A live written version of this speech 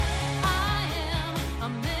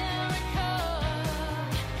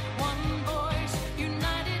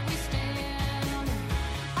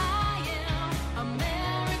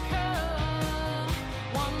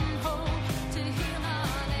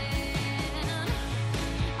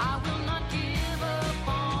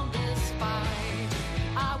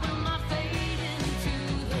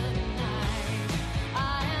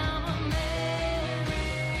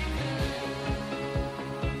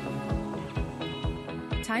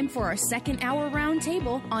time for our second hour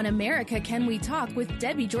roundtable on America Can We Talk with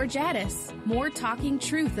Debbie Georgatos. More talking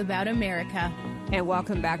truth about America. And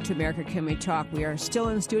welcome back to America Can We Talk. We are still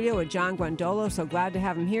in the studio with John Guandolo, so glad to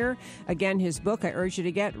have him here. Again, his book, I urge you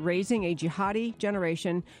to get, Raising a Jihadi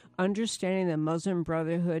Generation, Understanding the Muslim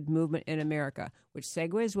Brotherhood Movement in America, which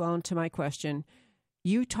segues well into my question.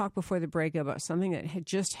 You talked before the break about something that had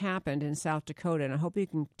just happened in South Dakota, and I hope you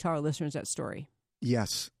can tell our listeners that story.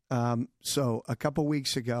 Yes. So a couple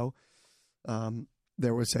weeks ago,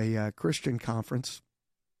 there was a Christian conference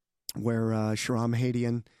where Shahram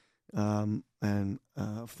Hadian, and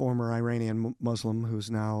former Iranian Muslim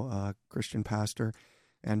who's now a Christian pastor,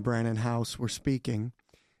 and Brannon House were speaking,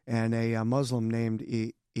 and a Muslim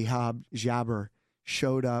named Ihab Jabber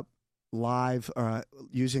showed up live,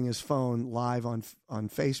 using his phone live on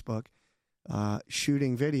Facebook,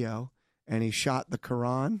 shooting video, and he shot the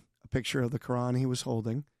Quran, a picture of the Quran he was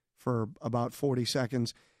holding, for about 40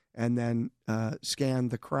 seconds, and then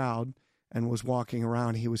scanned the crowd and was walking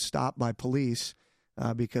around. He was stopped by police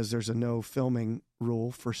because there's a no filming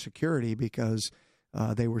rule for security, because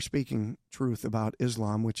they were speaking truth about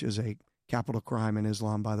Islam, which is a capital crime in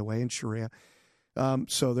Islam, by the way, in Sharia.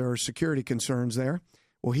 So there are security concerns there.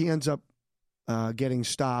 Well, he ends up getting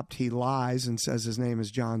stopped. He lies and says his name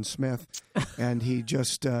is John Smith, and he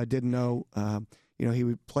just didn't know.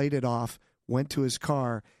 He played it off, went to his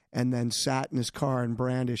car, and then sat in his car and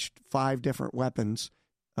brandished 5 different weapons,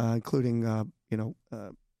 including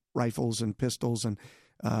rifles and pistols, and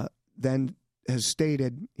then has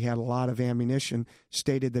stated he had a lot of ammunition,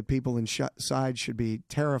 stated that people inside should be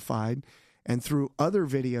terrified. And through other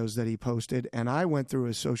videos that he posted, and I went through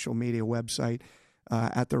his social media website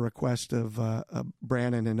at the request of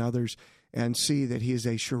Brannon and others, and see that he is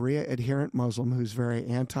a Sharia adherent Muslim who's very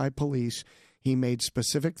anti-police. He made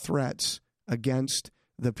specific threats against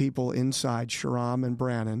the people inside, Shahram and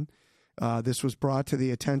Brannon. This was brought to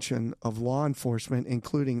the attention of law enforcement,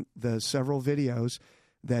 including the several videos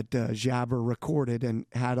that Jabber recorded and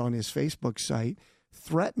had on his Facebook site,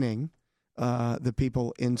 threatening the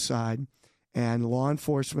people inside. And law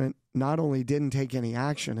enforcement not only didn't take any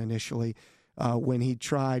action initially,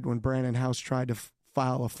 when Brannon House tried to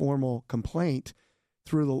file a formal complaint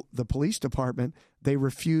through the police department, they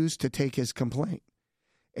refused to take his complaint.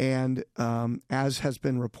 And as has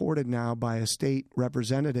been reported now by a state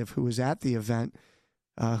representative who was at the event,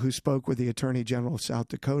 who spoke with the Attorney General of South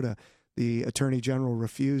Dakota, the Attorney General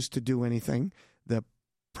refused to do anything. The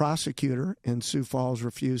prosecutor in Sioux Falls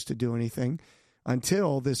refused to do anything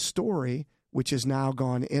until this story, which has now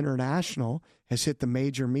gone international, has hit the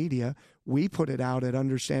major media. We put it out at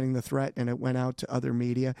Understanding the Threat, and it went out to other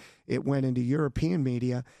media. It went into European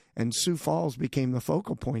media, and Sioux Falls became the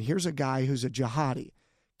focal point. Here's a guy who's a jihadi,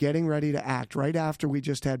 getting ready to act right after we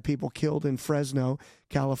just had people killed in Fresno,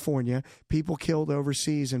 California, people killed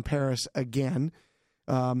overseas in Paris again,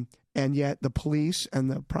 and yet the police and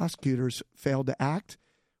the prosecutors failed to act.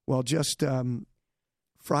 Well, just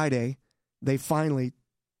Friday, they finally,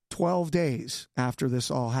 12 days after this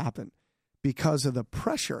all happened, because of the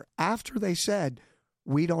pressure, after they said,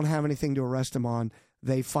 we don't have anything to arrest him on,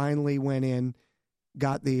 they finally went in,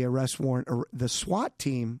 got the arrest warrant. The SWAT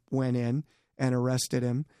team went in and arrested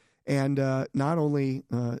him. And not only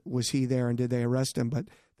was he there and did they arrest him, but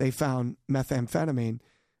they found methamphetamine.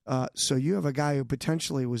 So you have a guy who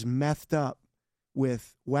potentially was methed up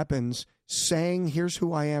with weapons, saying, here's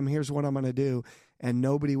who I am, here's what I'm going to do, and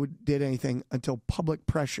nobody did anything until public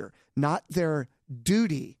pressure, not their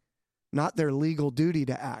duty, not their legal duty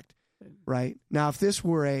to act, right? Now, if this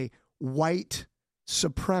were a white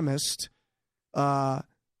supremacist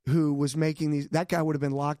who was making these, that guy would have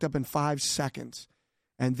been locked up in 5 seconds.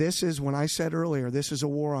 And this is, when I said earlier, this is a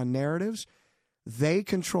war on narratives. They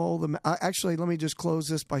control them. Actually, let me just close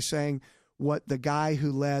this by saying what the guy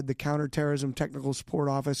who led the Counterterrorism Technical Support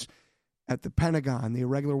Office at the Pentagon, the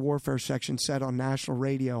Irregular Warfare Section, said on national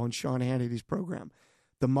radio on Sean Hannity's program.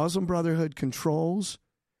 The Muslim Brotherhood controls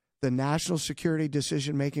the national security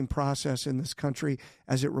decision-making process in this country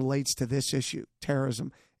as it relates to this issue,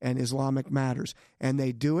 terrorism and Islamic matters. And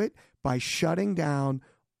they do it by shutting down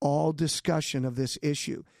all discussion of this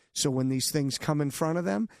issue. So when these things come in front of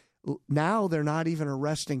them, now they're not even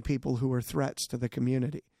arresting people who are threats to the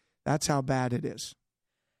community. That's how bad it is.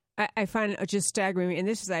 I find it just staggering, and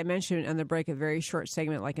this is, I mentioned on the break, a very short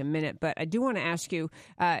segment, like a minute, but I do want to ask you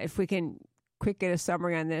if we can quick get a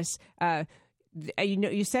summary on this.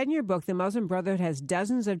 You said in your book, the Muslim Brotherhood has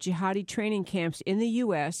dozens of jihadi training camps in the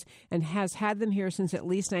U.S. and has had them here since at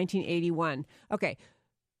least 1981. Okay,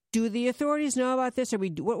 do the authorities know about this?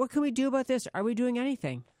 What can we do about this? Are we doing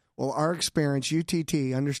anything? Well, our experience,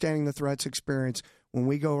 UTT, Understanding the Threats experience, when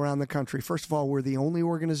we go around the country, first of all, we're the only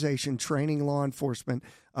organization training law enforcement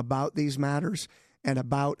about these matters and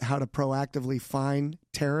about how to proactively find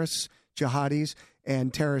terrorists, jihadis,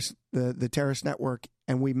 and the terrorist network,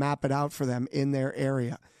 and we map it out for them in their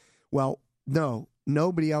area. Well, no,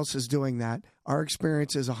 nobody else is doing that. Our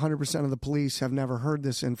experience is 100% of the police have never heard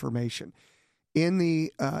this information. In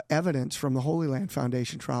the evidence from the Holy Land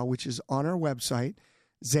Foundation trial, which is on our website,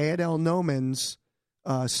 Zayed El-Noman's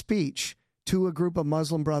speech to a group of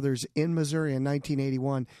Muslim brothers in Missouri in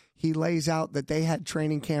 1981, he lays out that they had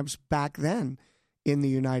training camps back then in the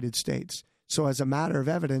United States. So as a matter of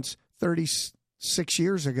evidence, 36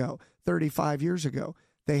 years ago, 35 years ago,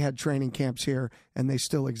 they had training camps here, and they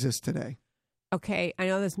still exist today. Okay, I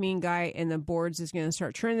know this mean guy in the boards is going to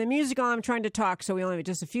start turning the music on. I'm trying to talk, so we only have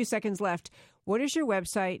just a few seconds left. What is your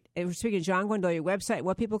website? And we're speaking of John Guindol, your website,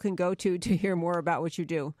 what people can go to hear more about what you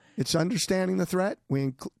do. It's Understanding the Threat.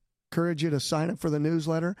 We encourage you to sign up for the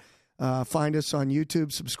newsletter. Find us on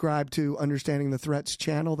YouTube. Subscribe to Understanding the Threat's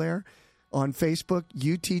channel there. On Facebook,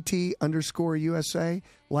 UTT_USA.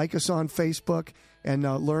 Like us on Facebook and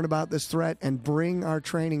learn about this threat and bring our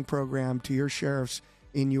training program to your sheriffs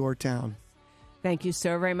in your town. Thank you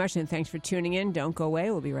so very much, and thanks for tuning in. Don't go away.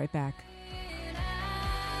 We'll be right back.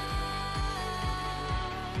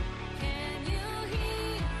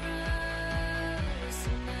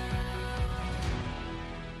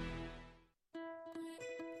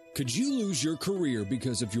 Could you lose your career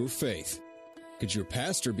because of your faith? Could your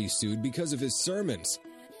pastor be sued because of his sermons?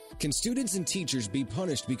 Can students and teachers be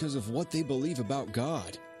punished because of what they believe about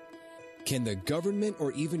God? Can the government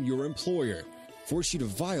or even your employer force you to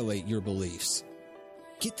violate your beliefs?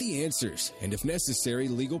 Get the answers and, if necessary,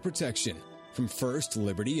 legal protection from First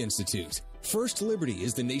Liberty Institute. First Liberty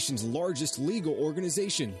is the nation's largest legal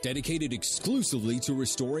organization dedicated exclusively to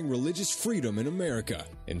restoring religious freedom in America.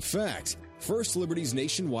 In fact, First Liberty's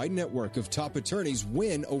nationwide network of top attorneys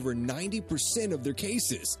win over 90% of their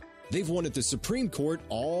cases. They've won at the Supreme Court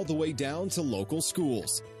all the way down to local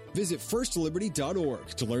schools. Visit firstliberty.org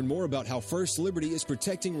to learn more about how First Liberty is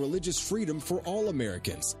protecting religious freedom for all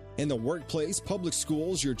Americans in the workplace, public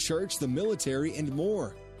schools, your church, the military, and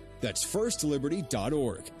more. That's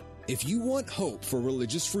firstliberty.org. If you want hope for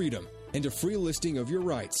religious freedom and a free listing of your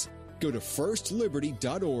rights, go to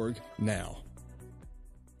firstliberty.org now.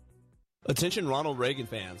 Attention Ronald Reagan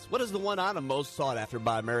fans. What is the one item most sought after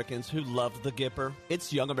by Americans who love the Gipper?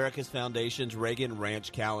 It's Young America's Foundation's Reagan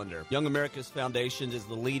Ranch Calendar. Young America's Foundation is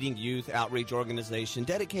the leading youth outreach organization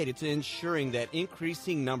dedicated to ensuring that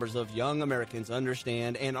increasing numbers of young Americans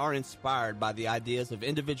understand and are inspired by the ideas of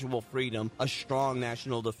individual freedom, a strong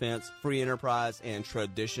national defense, free enterprise, and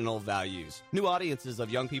traditional values. New audiences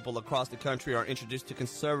of young people across the country are introduced to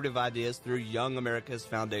conservative ideas through Young America's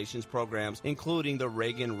Foundation's programs, including the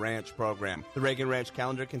Reagan Ranch program. The Reagan Ranch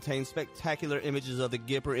Calendar contains spectacular images of the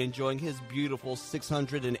Gipper enjoying his beautiful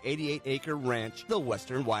 688-acre ranch, the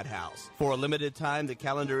Western White House. For a limited time, the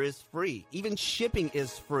calendar is free. Even shipping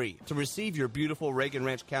is free. To receive your beautiful Reagan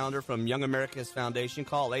Ranch Calendar from Young America's Foundation,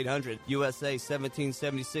 call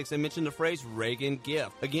 800-USA-1776 and mention the phrase Reagan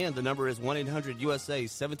Gift. Again, the number is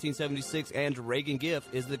 1-800-USA-1776 and Reagan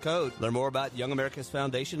Gift is the code. Learn more about Young America's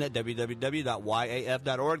Foundation at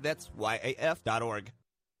www.yaf.org. That's yaf.org.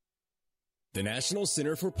 The National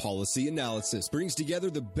Center for Policy Analysis brings together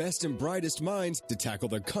the best and brightest minds to tackle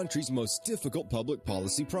the country's most difficult public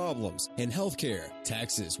policy problems in healthcare,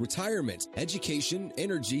 taxes, retirement, education,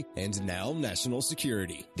 energy, and now national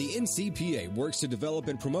security. The NCPA works to develop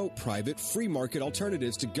and promote private, free market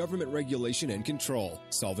alternatives to government regulation and control,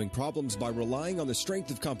 solving problems by relying on the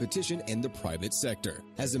strength of competition in the private sector.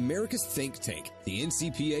 As America's think tank, the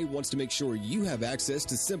NCPA wants to make sure you have access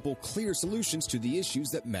to simple, clear solutions to the issues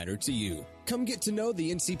that matter to you. Come get to know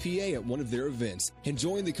the NCPA at one of their events and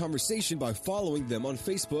join the conversation by following them on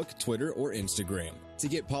Facebook, Twitter, or Instagram. To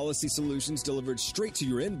get policy solutions delivered straight to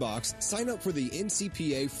your inbox, sign up for the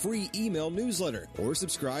NCPA free email newsletter or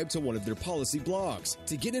subscribe to one of their policy blogs.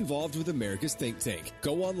 To get involved with America's think tank,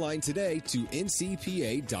 go online today to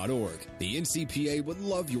ncpa.org. The NCPA would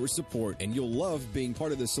love your support, and you'll love being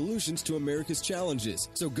part of the solutions to America's challenges.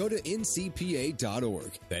 So go to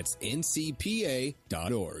ncpa.org. That's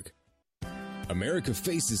ncpa.org. America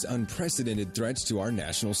faces unprecedented threats to our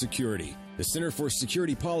national security. The Center for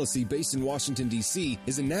Security Policy, based in Washington, D.C.,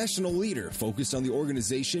 is a national leader focused on the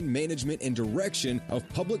organization, management, and direction of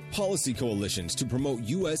public policy coalitions to promote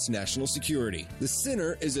U.S. national security. The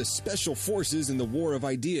center is a special forces in the war of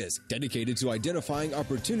ideas, dedicated to identifying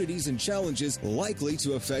opportunities and challenges likely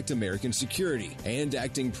to affect American security, and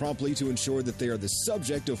acting promptly to ensure that they are the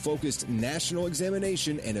subject of focused national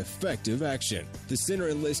examination and effective action. The center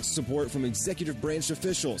enlists support from executive branch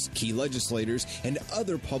officials, key legislators, and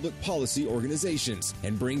other public policy organizations,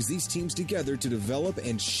 and brings these teams together to develop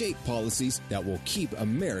and shape policies that will keep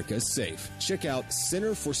America safe. Check out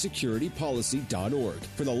centerforsecuritypolicy.org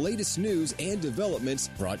for the latest news and developments,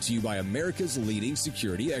 brought to you by America's leading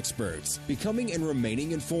security experts. Becoming and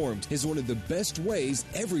remaining informed is one of the best ways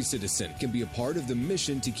every citizen can be a part of the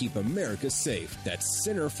mission to keep America safe. That's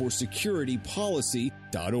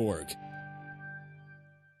centerforsecuritypolicy.org.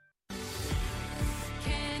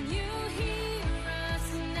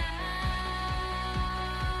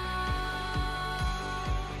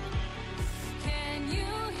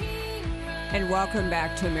 And welcome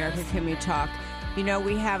back to America Can We Talk. You know,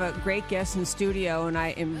 we have a great guest in studio, and I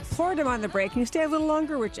implored him on the break, can you stay a little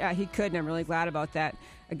longer? Which he could, and I'm really glad about that.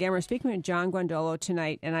 Again, we're speaking with John Guandolo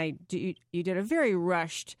tonight, and you did a very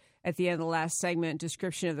rushed, at the end of the last segment,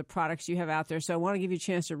 description of the products you have out there. So I want to give you a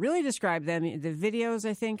chance to really describe them, the videos,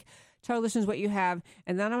 I think. Tell our listeners what you have,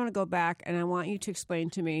 and then I want to go back, and I want you to explain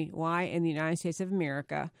to me why in the United States of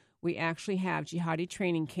America we actually have jihadi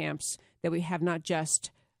training camps that we have not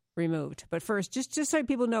just removed. But first, just so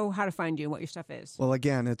people know how to find you and what your stuff is. Well,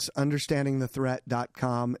 again, it's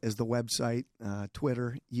understandingthethreat.com is the website.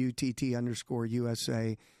 Twitter,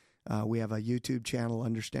 UTT_USA. We have a YouTube channel,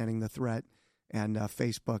 Understanding the Threat, and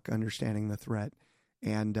Facebook, Understanding the Threat.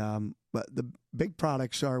 And but the big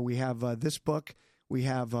products are, we have this book. We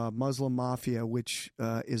have Muslim Mafia, which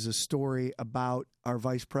is a story about our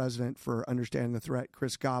vice president for Understanding the Threat,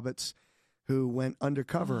 Chris Gobbets, who went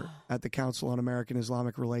undercover at the Council on American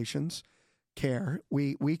Islamic Relations, CAIR.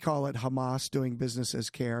 We call it Hamas doing business as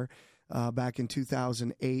CAIR, back in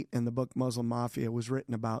 2008, and the book Muslim Mafia was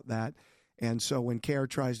written about that. And so when CAIR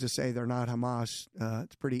tries to say they're not Hamas,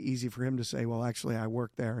 it's pretty easy for him to say, well, actually, I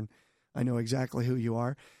work there, and I know exactly who you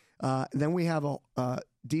are. Then we have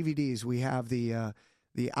DVDs. We have the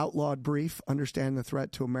Outlawed Brief, Understand the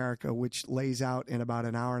Threat to America, which lays out in about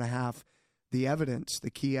an hour and a half the evidence, the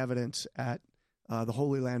key evidence at the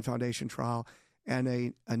Holy Land Foundation trial,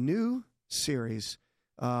 and a new series,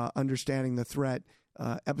 Understanding the Threat.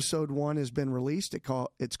 Episode 1 has been released.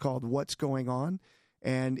 It's called What's Going On,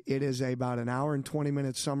 and it is about an hour and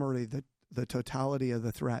 20-minute summary of the totality of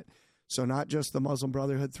the threat. So not just the Muslim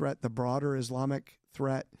Brotherhood threat, the broader Islamic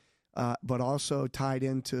threat, but also tied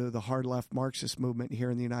into the hard left Marxist movement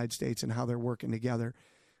here in the United States and how they're working together.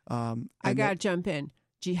 I got to jump in.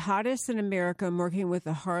 Jihadists in America working with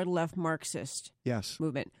the hard left Marxist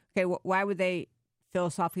movement. Okay, why would they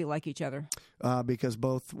philosophically like each other? Because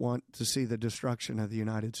both want to see the destruction of the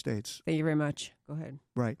United States. Thank you very much. Go ahead.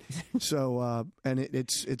 Right. So, and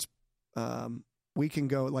it's we can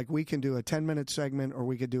go, like, we can do a 10-minute segment, or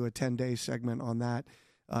we could do a 10-day segment on that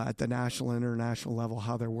at the national and international level,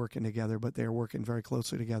 how they're working together, but they're working very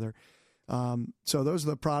closely together. So those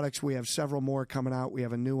are the products. We have several more coming out. We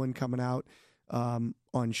have a new one coming out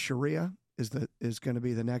on Sharia is going to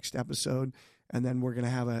be the next episode. And then we're going to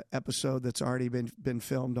have an episode that's already been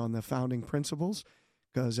filmed on the founding principles,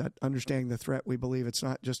 because at Understanding the Threat, we believe it's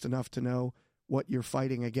not just enough to know what you're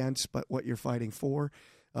fighting against, but what you're fighting for.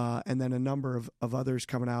 And then a number of others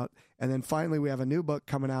coming out. And then finally, we have a new book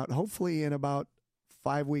coming out, hopefully in about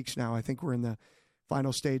 5 weeks now. I think we're in the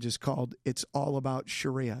final stages, called It's All About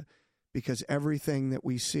Sharia, because everything that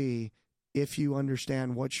we see, if you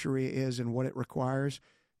understand what Sharia is and what it requires,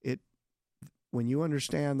 when you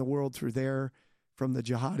understand the world from the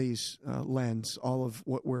jihadis' lens, all of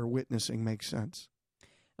what we're witnessing makes sense.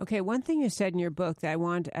 Okay, one thing you said in your book that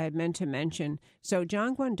I meant to mention. So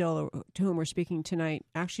John Guandolo, to whom we're speaking tonight,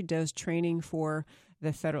 actually does training for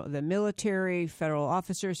the military, federal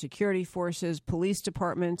officers, security forces, police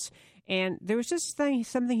departments. And there was just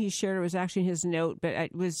something he shared. It was actually in his note, but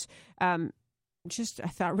it was just, I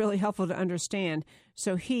thought, really helpful to understand.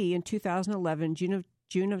 So he, in 2011, June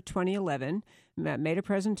of 2011, made a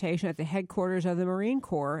presentation at the headquarters of the Marine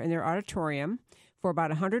Corps in their auditorium for about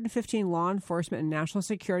 115 law enforcement and national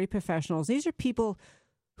security professionals. These are people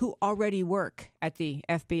who already work at the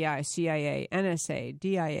FBI, CIA, NSA,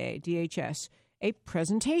 DIA, DHS, a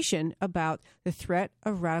presentation about the threat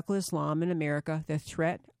of radical Islam in America, the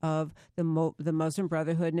threat of the Muslim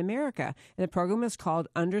Brotherhood in America. And the program is called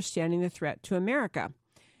Understanding the Threat to America,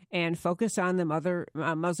 and focus on the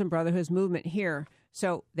Muslim Brotherhood's movement here.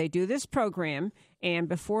 So they do this program, and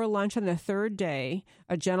before lunch on the third day,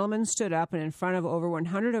 a gentleman stood up and in front of over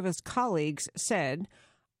 100 of his colleagues said,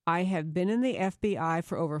 I have been in the FBI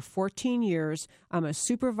for over 14 years. I'm a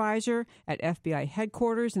supervisor at FBI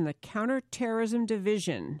headquarters in the Counterterrorism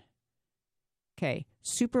Division. Okay,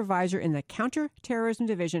 supervisor in the Counterterrorism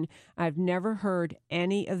Division. I've never heard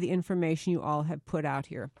any of the information you all have put out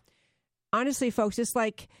here. Honestly, folks, it's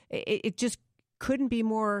like it just couldn't be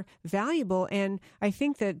more valuable. And I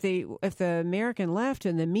think that if the American left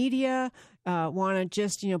and the media want to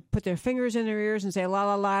just put their fingers in their ears and say, la,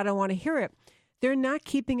 la, la, I don't want to hear it, they're not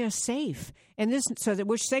keeping us safe. And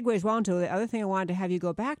which segues well into the other thing I wanted to have you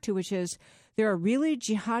go back to, which is there are really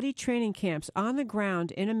jihadi training camps on the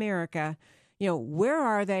ground in America. Where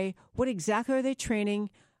are they? What exactly are they training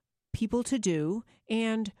people to do?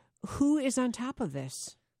 And who is on top of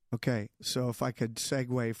this? Okay, so if I could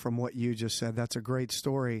segue from what you just said, that's a great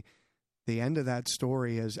story. The end of that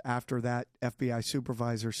story is after that FBI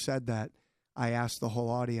supervisor said that, I asked the whole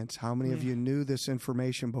audience, how many of you knew this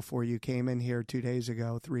information before you came in here 2 days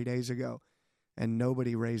ago, 3 days ago? And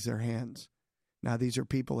nobody raised their hands. Now, these are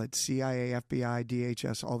people at CIA, FBI,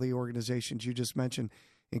 DHS, all the organizations you just mentioned,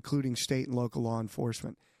 including state and local law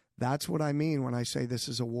enforcement. That's what I mean when I say this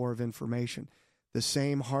is a war of information. The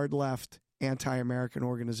same hard left anti-American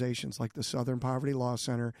organizations like the Southern Poverty Law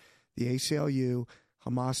Center, the ACLU,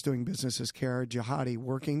 Hamas doing business as CARA, Jihadi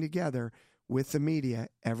working together with the media.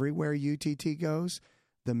 Everywhere UTT goes,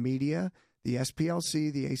 the media, the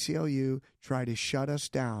SPLC, the ACLU try to shut us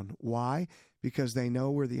down. Why? Because they know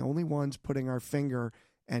we're the only ones putting our finger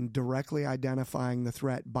and directly identifying the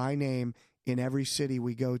threat by name in every city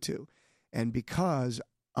we go to. And because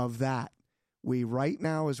of that, we right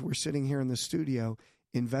now, as we're sitting here in the studio,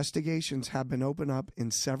 investigations have been opened up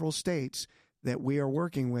in several states that we are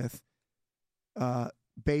working with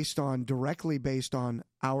directly based on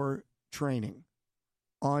our training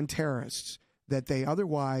on terrorists that they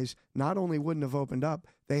otherwise not only wouldn't have opened up,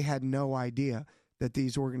 they had no idea that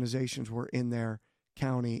these organizations were in their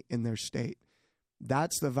county, in their state.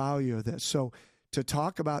 That's the value of this. So to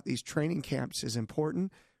talk about these training camps is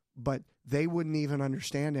important, but they wouldn't even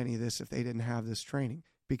understand any of this if they didn't have this training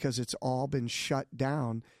because it's all been shut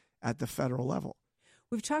down at the federal level.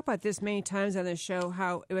 We've talked about this many times on this show,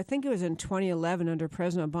 how I think it was in 2011 under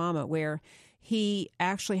President Obama where he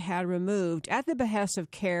actually had removed, at the behest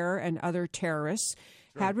of CARE and other terrorists,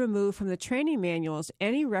 had removed from the training manuals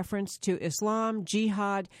any reference to Islam,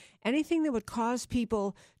 jihad, anything that would cause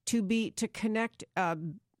people to connect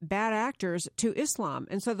bad actors to Islam.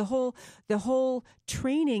 And so the whole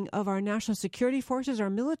training of our national security forces, our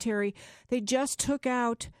military, they just took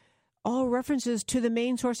out all references to the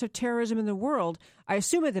main source of terrorism in the world, I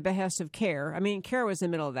assume at the behest of CARE. I mean, CARE was in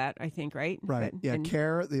the middle of that, I think, right? Right.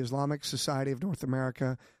 CARE, the Islamic Society of North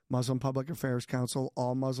America, Muslim Public Affairs Council,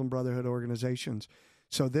 all Muslim Brotherhood organizations.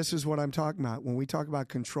 So this is what I'm talking about. When we talk about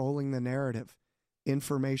controlling the narrative,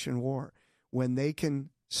 information war, when they can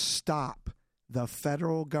stop the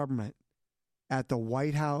federal government at the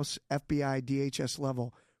White House, FBI, DHS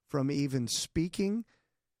level from even speaking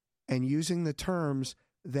and using the terms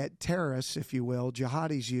that terrorists, if you will,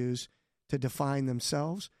 jihadis use to define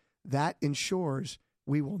themselves, that ensures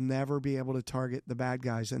we will never be able to target the bad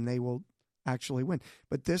guys and they will actually win.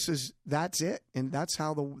 But that's it. And that's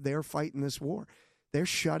how they're fighting this war. They're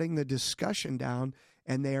shutting the discussion down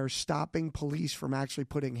and they are stopping police from actually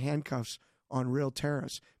putting handcuffs on real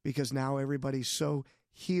terrorists because now everybody's so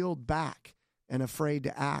healed back and afraid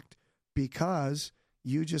to act because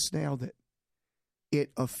you just nailed it.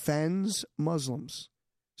 It offends Muslims.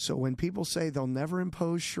 So when people say they'll never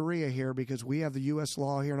impose Sharia here because we have the U.S.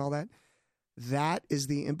 law here and all that, that is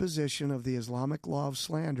the imposition of the Islamic law of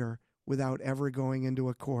slander without ever going into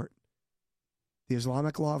a court. The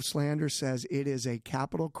Islamic law of slander says it is a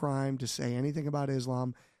capital crime to say anything about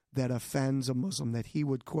Islam that offends a Muslim that he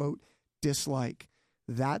would, quote, dislike.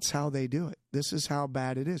 That's how they do it. This is how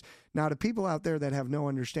bad it is. Now, to people out there that have no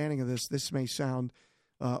understanding of this, this may sound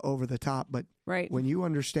over the top, but when you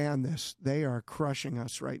understand this, they are crushing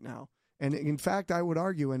us right now. And in fact, I would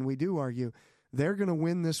argue, and we do argue, they're going to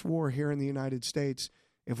win this war here in the United States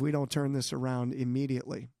if we don't turn this around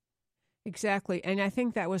immediately. Exactly. And I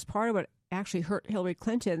think that was part of what actually hurt Hillary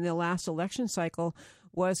Clinton in the last election cycle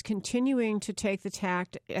was continuing to take the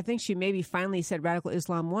tact. I think she maybe finally said radical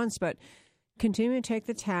Islam once, but continuing to take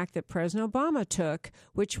the tack that President Obama took,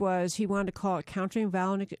 which was he wanted to call it countering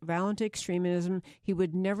violent extremism. He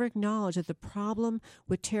would never acknowledge that the problem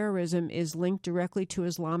with terrorism is linked directly to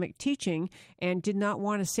Islamic teaching, and did not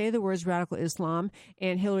want to say the words radical Islam,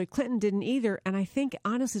 and Hillary Clinton didn't either. And I think,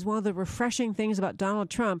 honestly, is one of the refreshing things about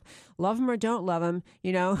Donald Trump. Love him or don't love him,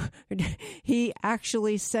 he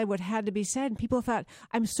actually said what had to be said, and people thought,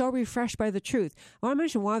 I'm so refreshed by the truth. I want to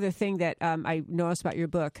mention one other thing that I noticed about your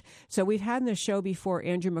book. So we've had in the show before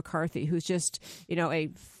Andrew McCarthy, who's just, a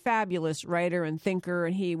fabulous writer and thinker,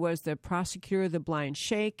 and he was the prosecutor of the Blind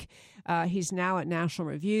Sheikh. He's now at National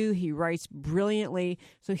Review. He writes brilliantly.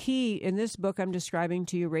 So he, in this book I'm describing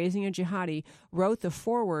to you, Raising a Jihadi, wrote the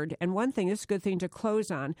foreword. And one thing, this is a good thing to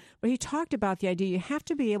close on, but he talked about the idea you have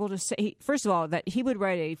to be able to say, first of all, that he would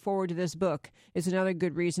write a foreword to this book is another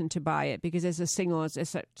good reason to buy it, because it's a signal,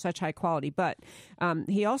 it's such high quality. But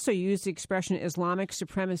he also used the expression Islamic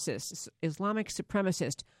supremacist,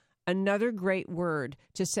 another great word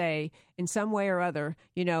to say in some way or other,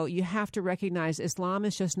 you have to recognize Islam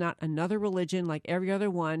is just not another religion like every other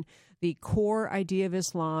one. The core idea of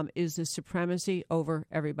Islam is the supremacy over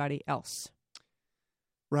everybody else.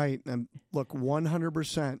 Right. And look,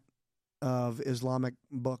 100% of Islamic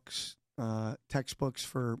books, textbooks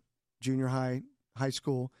for junior high, high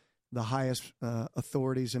school, the highest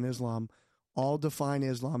authorities in Islam, all define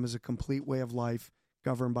Islam as a complete way of life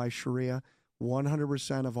governed by Sharia.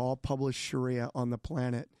 100% of all published Sharia on the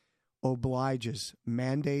planet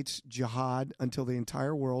mandates jihad until the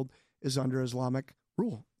entire world is under Islamic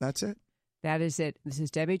rule. That's it. That is it. This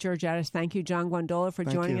is Debbie Georgatos. Thank you, John Guandola, for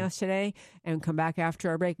joining us today. And come back after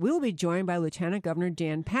our break. We'll be joined by Lieutenant Governor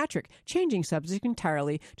Dan Patrick, changing subject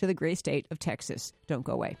entirely to the great state of Texas. Don't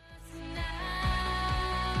go away.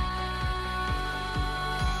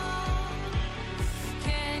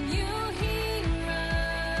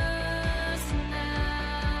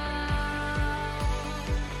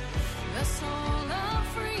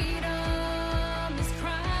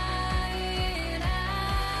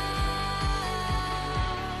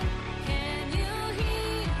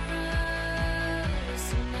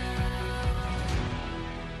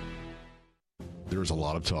 There's a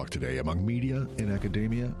lot of talk today among media, in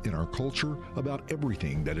academia, in our culture about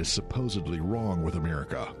everything that is supposedly wrong with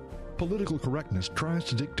America. Political correctness tries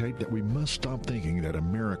to dictate that we must stop thinking that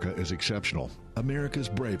America is exceptional. America's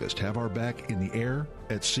bravest have our back in the air,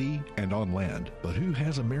 at sea, and on land. But who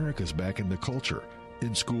has America's back in the culture?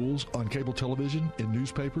 In schools, on cable television, in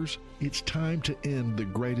newspapers? It's time to end the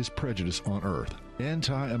greatest prejudice on earth,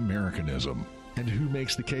 anti-Americanism. And who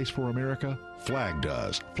makes the case for America? FLAG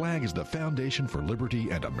does. FLAG is the Foundation for Liberty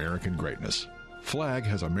and American Greatness. FLAG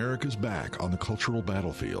has America's back on the cultural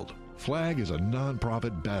battlefield. FLAG is a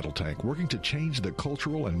non-profit battle tank working to change the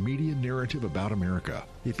cultural and media narrative about America.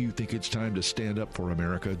 If you think it's time to stand up for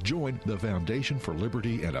America, join the Foundation for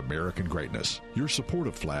Liberty and American Greatness. Your support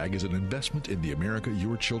of FLAG is an investment in the America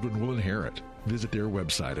your children will inherit. Visit their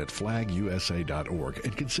website at flagusa.org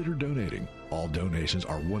and consider donating. All donations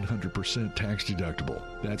are 100% tax deductible.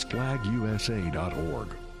 That's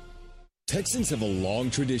flagusa.org. Texans have a long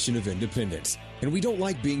tradition of independence, and we don't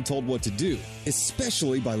like being told what to do,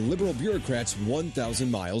 especially by liberal bureaucrats 1,000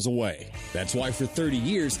 miles away. That's why for 30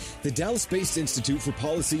 years, the Dallas-based Institute for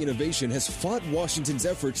Policy Innovation has fought Washington's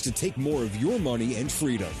efforts to take more of your money and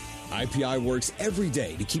freedom. IPI works every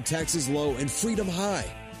day to keep taxes low and freedom high,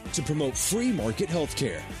 to promote free market health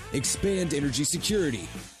care, expand energy security,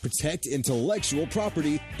 protect intellectual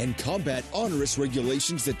property, and combat onerous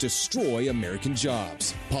regulations that destroy American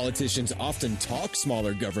jobs. Politicians often talk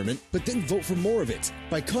smaller government, but then vote for more of it.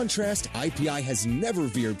 By contrast, IPI has never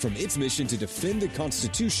veered from its mission to defend the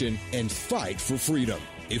Constitution and fight for freedom.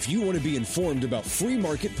 If you want to be informed about free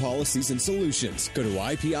market policies and solutions, go to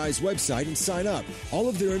IPI's website and sign up. All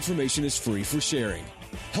of their information is free for sharing.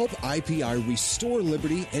 Help IPI restore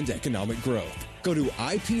liberty and economic growth. Go to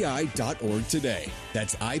IPI.org today.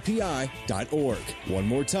 That's IPI.org. One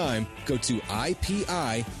more time, go to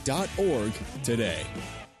IPI.org today.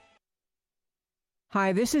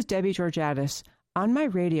 Hi, this is Debbie Georgatos. On my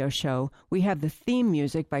radio show, we have the theme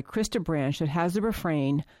music by Krista Branch that has the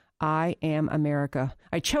refrain, I am America.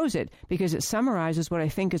 I chose it because it summarizes what I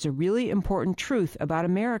think is a really important truth about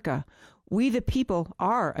America. We the people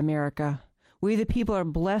are America. We the people are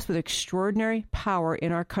blessed with extraordinary power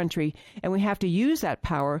in our country, and we have to use that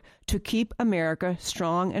power to keep America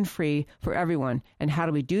strong and free for everyone. And how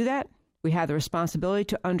do we do that? We have the responsibility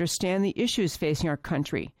to understand the issues facing our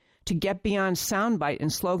country, to get beyond soundbite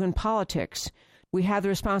and slogan politics. We have the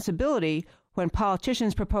responsibility, when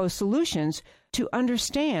politicians propose solutions to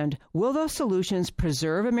understand, will those solutions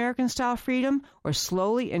preserve American-style freedom or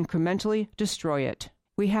slowly, incrementally destroy it?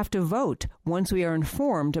 We have to vote once we are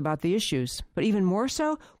informed about the issues. But even more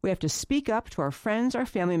so, we have to speak up to our friends, our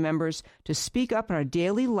family members, to speak up in our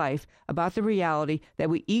daily life about the reality that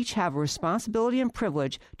we each have a responsibility and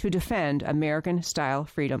privilege to defend American-style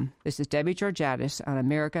freedom. This is Debbie Georgatos on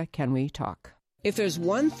America Can We Talk. If there's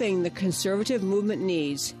one thing the conservative movement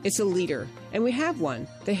needs, it's a leader. And we have one,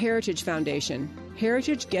 the Heritage Foundation.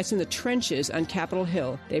 Heritage gets in the trenches on Capitol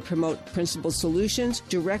Hill. They promote principled solutions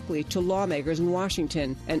directly to lawmakers in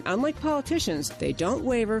Washington. And unlike politicians, they don't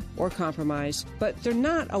waver or compromise. But they're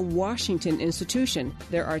not a Washington institution.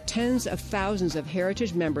 There are tens of thousands of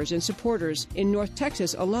Heritage members and supporters in North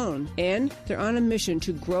Texas alone. And they're on a mission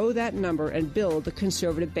to grow that number and build the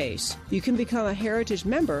conservative base. You can become a Heritage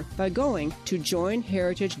member by going to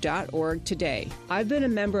joinheritage.org today. I've been a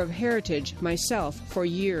member of Heritage myself for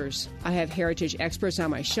years. I have Heritage experts on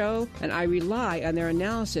my show, and I rely on their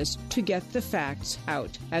analysis to get the facts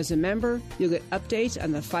out. As a member, you'll get updates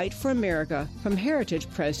on the fight for America from Heritage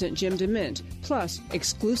President Jim DeMint, plus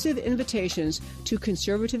exclusive invitations to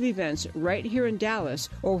conservative events right here in Dallas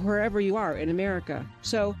or wherever you are in America.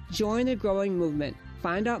 So join the growing movement.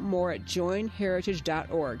 Find out more at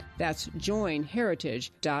joinheritage.org. That's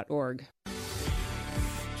joinheritage.org.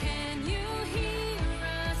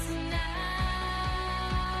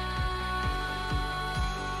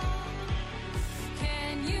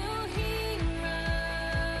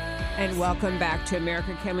 And welcome back to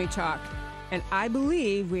America Can We Talk. And I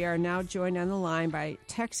believe we are now joined on the line by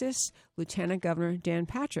Texas Lieutenant Governor Dan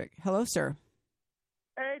Patrick. Hello, sir.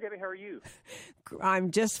 Hey, Debbie, how are you? I'm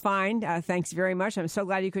just fine. Thanks very much. I'm so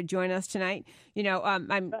glad you could join us tonight. You know,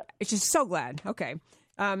 I'm just so glad. Okay.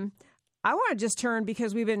 I want to just turn,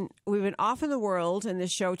 because we've been off in the world in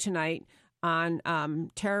this show tonight on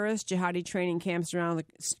terrorist jihadi training camps around the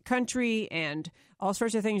country and all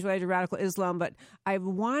sorts of things related to radical Islam. But I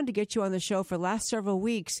wanted to get you on the show for the last several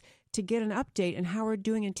weeks to get an update on how we're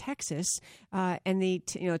doing in Texas. And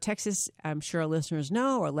Texas, I'm sure our listeners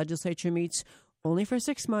know, our legislature meets only for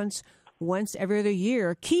 6 months, once every other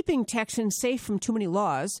year, keeping Texans safe from too many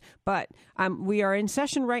laws. But we are in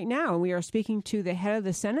session right now, and we are speaking to the head of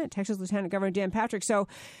the Senate, Texas Lieutenant Governor Dan Patrick. So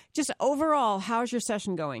just overall, how's your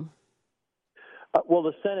session going? Well,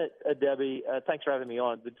 the Senate, Debbie, thanks for having me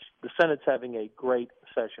on. The Senate's having a great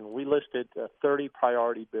session. We listed 30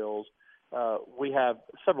 priority bills. We have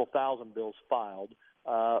several thousand bills filed.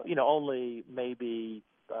 Only maybe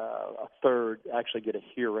a third actually get a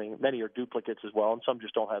hearing. Many are duplicates as well, and some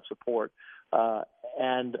just don't have support.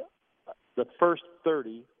 And the first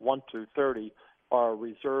 30, 1 through 30, are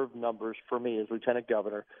reserved numbers for me as Lieutenant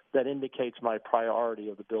Governor that indicates my priority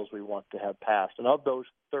of the bills we want to have passed. And of those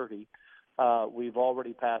 30, we've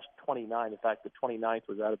already passed 29. In fact, the 29th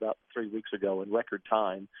was out about 3 weeks ago in record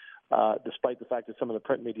time, despite the fact that some of the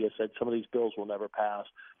print media said some of these bills will never pass.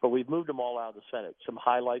 But we've moved them all out of the Senate. Some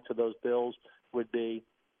highlights of those bills would be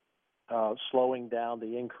slowing down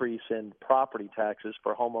the increase in property taxes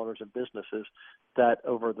for homeowners and businesses that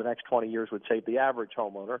over the next 20 years would save the average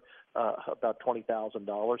homeowner about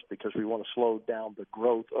 $20,000, because we want to slow down the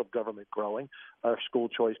growth of government growing. Our school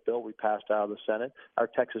choice bill we passed out of the Senate. Our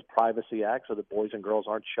Texas Privacy Act, so that boys and girls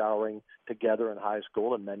aren't showering together in high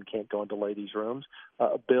school and men can't go into ladies' rooms.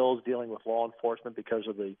 Bills dealing with law enforcement because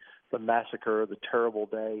of the massacre, the terrible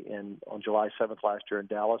day on July 7th last year in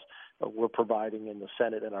Dallas. We're providing in the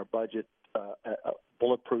Senate in our budget a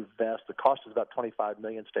bulletproof vest. The cost is about $25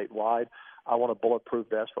 million statewide. I want a bulletproof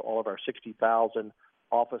vest for all of our 60,000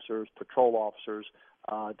 officers, patrol officers,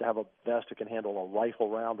 to have a vest that can handle a rifle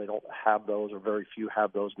round. They don't have those, or very few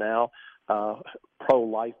have those now.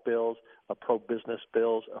 Pro-life bills, pro-business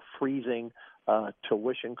bills, freezing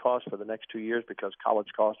tuition costs for the next 2 years because college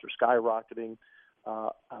costs are skyrocketing.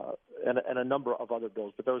 And a number of other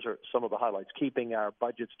bills, but those are some of the highlights. Keeping our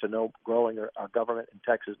budgets to growing our government in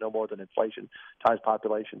Texas no more than inflation times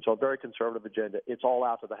population. So a very conservative agenda. It's all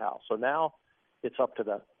out to the House. So now it's up to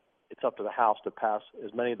the House to pass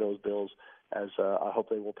as many of those bills as I hope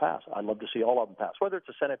they will pass. I'd love to see all of them pass. Whether it's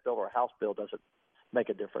a Senate bill or a House bill doesn't make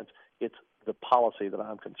a difference. It's the policy that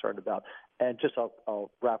I'm concerned about. And just I'll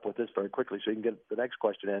wrap with this very quickly so you can get the next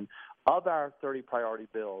question in. Of our 30 priority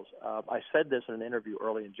bills, I said this in an interview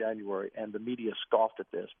early in January, and the media scoffed at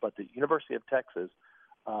this, but the University of Texas,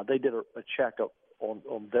 they did a check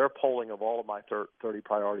on their polling of all of my 30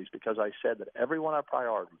 priorities, because I said that every one of our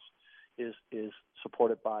priorities is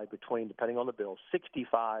supported by between, depending on the bill,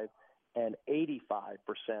 65 and 85%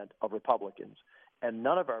 of Republicans. And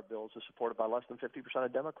none of our bills is supported by less than 50%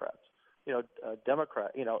 of Democrats.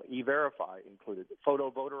 Democrat, E-Verify included, photo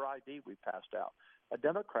voter ID we passed out. A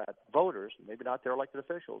Democrat, voters, maybe not their elected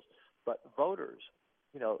officials, but voters,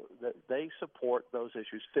 that they support those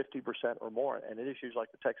issues 50% or more. And in issues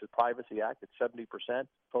like the Texas Privacy Act, it's 70%,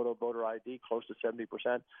 photo voter ID close to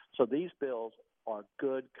 70%. So these bills are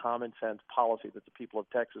good, common sense policy that the people of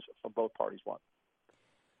Texas from both parties want.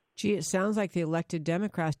 Gee, it sounds like the elected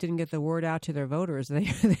Democrats didn't get the word out to their voters. They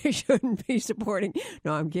shouldn't be supporting.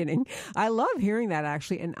 No, I'm kidding. I love hearing that,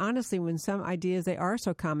 actually. And honestly, when some ideas, they are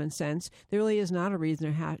so common sense, there really is not a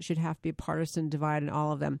reason there should have to be a partisan divide in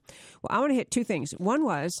all of them. Well, I want to hit two things. One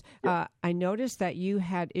was I noticed that you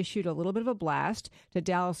had issued a little bit of a blast to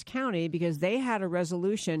Dallas County because they had a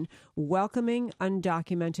resolution welcoming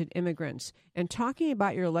undocumented immigrants and talking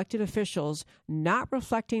about your elected officials not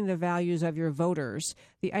reflecting the values of your voters.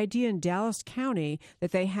 The idea in Dallas County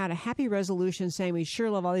that they had a happy resolution saying we sure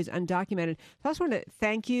love all these undocumented. So I just want to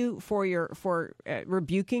thank you for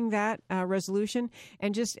rebuking that resolution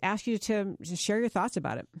and just ask you to share your thoughts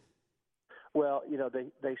about it. Well,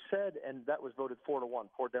 they said, and that was voted 4-1.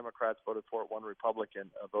 4 Democrats voted for it, 1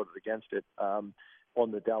 Republican voted against it on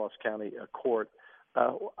the Dallas County court.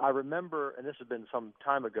 I remember, and this has been some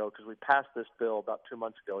time ago because we passed this bill about 2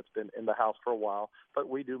 months ago. It's been in the House for a while, but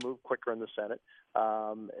we do move quicker in the Senate.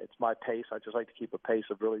 It's my pace. I just like to keep a pace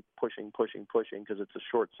of really pushing because it's a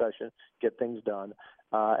short session, get things done.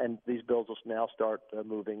 And these bills will now start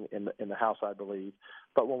moving in the House, I believe.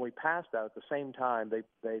 But when we passed that, at the same time,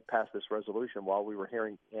 they passed this resolution while we were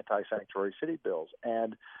hearing anti-sanctuary city bills.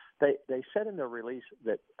 And they said in their release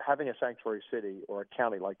that having a sanctuary city or a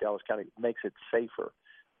county like Dallas County makes it safer.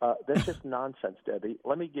 That's just nonsense, Debbie.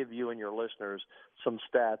 Let me give you and your listeners some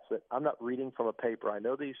stats that I'm not reading from a paper. I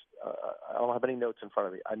know these. I don't have any notes in front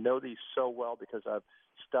of me. I know these so well because I've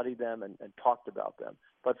studied them and talked about them.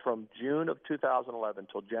 But from June of 2011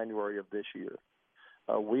 till January of this year,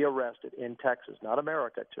 we arrested in Texas, not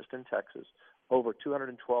America, just in Texas, over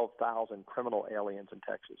 212,000 criminal aliens in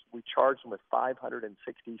Texas. We charged them with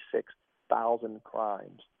 566,000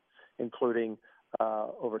 crimes, including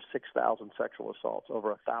over 6,000 sexual assaults, over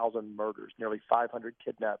 1,000 murders, nearly 500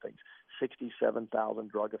 kidnappings, 67,000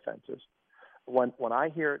 drug offenses. When I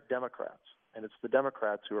hear Democrats, and it's the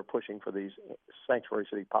Democrats who are pushing for these sanctuary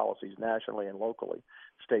city policies nationally and locally,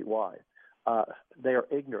 statewide, they are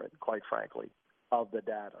ignorant, quite frankly, of the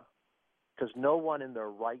data. Because no one in their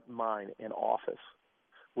right mind in office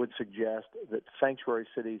would suggest that sanctuary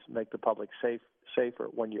cities make the public safer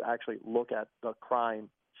when you actually look at the crime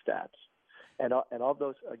stats. And of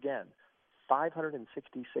those, again,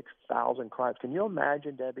 566,000 crimes. Can you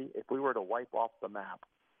imagine, Debbie, if we were to wipe off the map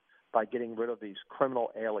by getting rid of these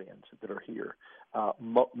criminal aliens that are here?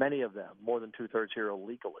 Many of them, more than two-thirds here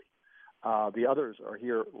illegally. The others are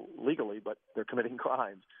here legally, but they're committing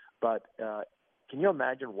crimes. But can you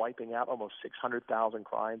imagine wiping out almost 600,000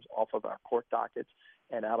 crimes off of our court dockets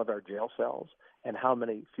and out of our jail cells, and how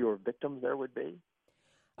many fewer victims there would be?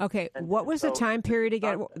 Okay, what was the time period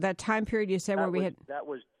again? That time period you said where we had... That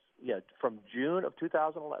was, from June of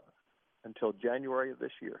 2011 until January of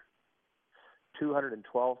this year,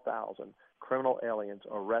 212,000 criminal aliens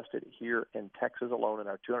arrested here in Texas alone in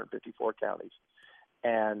our 254 counties,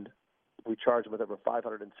 and we charged them with over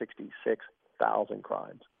 566,000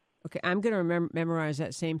 crimes. Okay, I'm going to memorize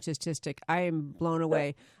that same statistic. I am blown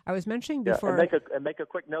away. I was mentioning before... And make a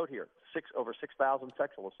quick note here. Over 6,000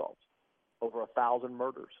 sexual assaults, over 1,000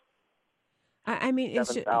 murders. I mean,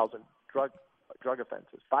 7,000 drug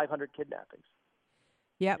offenses, 500 kidnappings.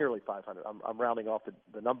 Yeah, nearly 500. I'm rounding off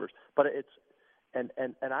the numbers, but it's and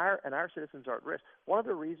our citizens are at risk. One of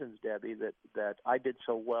the reasons, Debbie, that I did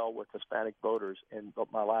so well with Hispanic voters in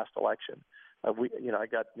my last election, I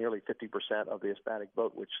got nearly 50% of the Hispanic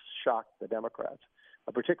vote, which shocked the Democrats,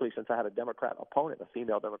 particularly since I had a Democrat opponent, a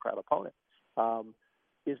female Democrat opponent,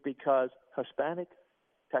 is because Hispanic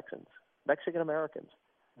Texans, Mexican Americans,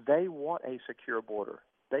 they want a secure border.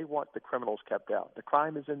 They want the criminals kept out. The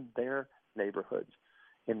crime is in their neighborhoods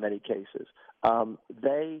in many cases.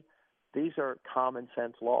 These are common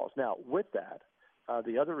sense laws. Now, with that,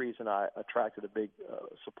 the other reason I attracted a big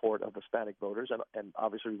support of Hispanic voters, and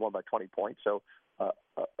obviously we won by 20 points, so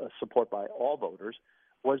support by all voters,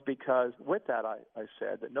 was because with that I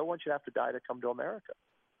said that no one should have to die to come to America.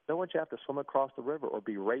 No one should have to swim across the river or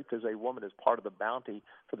be raped as a woman as part of the bounty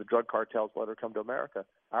for the drug cartels to let her come to America.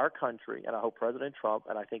 Our country, and I hope President Trump,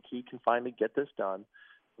 and I think he can finally get this done,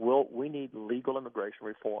 we need legal immigration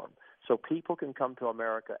reform so people can come to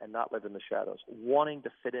America and not live in the shadows, wanting to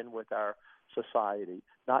fit in with our society,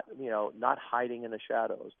 not hiding in the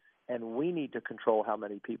shadows. And we need to control how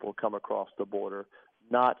many people come across the border,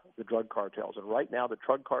 not the drug cartels. And right now, the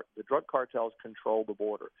drug cartels control the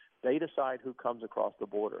border. They decide who comes across the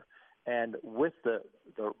border. And with the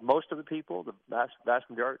most of the people, the vast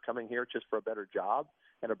majority coming here just for a better job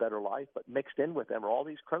and a better life, but mixed in with them are all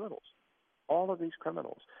these criminals. All of these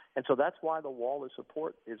criminals. And so that's why the wall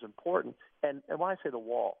is important. And when I say the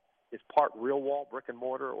wall, it's part real wall, brick and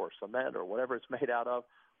mortar, or cement, or whatever it's made out of,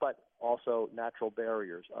 but also natural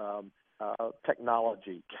barriers,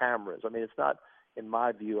 technology, cameras. I mean, it's not, in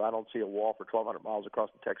my view, I don't see a wall for 1,200 miles across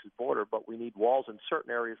the Texas border, but we need walls in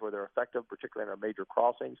certain areas where they're effective, particularly in our major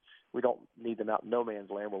crossings. We don't need them out in no man's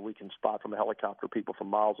land where we can spot from a helicopter people from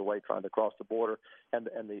miles away trying to cross the border, and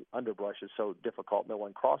the underbrush is so difficult no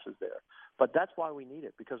one crosses there. But that's why we need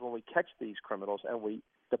it, because when we catch these criminals and we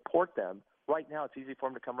deport them, right now it's easy for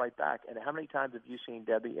them to come right back. And how many times have you seen,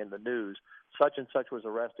 Debbie, in the news, such and such was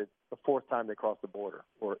arrested the fourth time they crossed the border?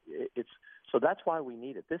 So that's why we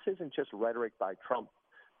need it. This isn't just rhetoric by Trump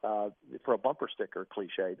for a bumper sticker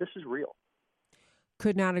cliche. This is real.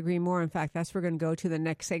 Could not agree more. In fact, that's where we're going to go to the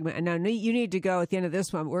next segment. And now you need to go at the end of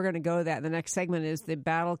this one. We're going to go to that. The next segment is the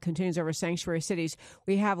battle continues over sanctuary cities.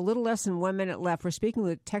 We have a little less than 1 minute left. We're speaking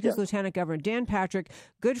with Texas Lieutenant Governor Dan Patrick,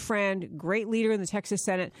 good friend, great leader in the Texas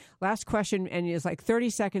Senate. Last question, and it's like 30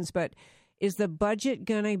 seconds, but is the budget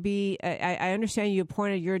going to be, I understand you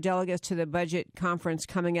appointed your delegates to the budget conference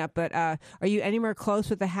coming up, but are you anywhere close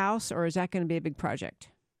with the House, or is that going to be a big project?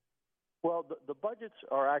 Well, the budgets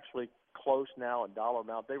are actually close now in dollar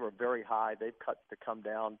amount. They were very high. They've cut to come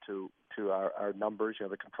down to our numbers. You know,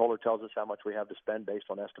 the comptroller tells us how much we have to spend based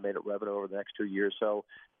on estimated revenue over the next 2 years. So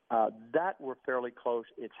that we're fairly close.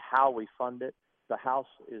 It's how we fund it. The House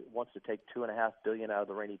wants to take $2.5 billion out of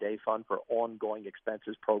the rainy day fund for ongoing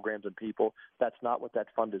expenses, programs, and people. That's not what that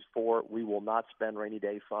fund is for. We will not spend rainy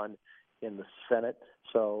day fund in the Senate.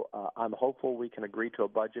 So I'm hopeful we can agree to a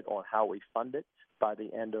budget on how we fund it by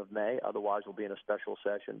the end of May. Otherwise, we'll be in a special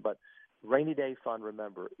session. But rainy day fund,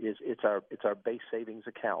 remember, it's our base savings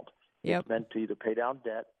account. Yep. It's meant to either pay down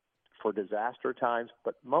debt for disaster times,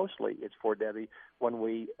 but mostly it's for, Debbie, when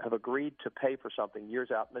we have agreed to pay for something years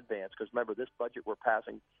out in advance. Because remember, this budget we're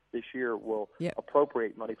passing this year will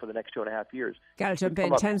appropriate money for the next 2.5 years. Got to jump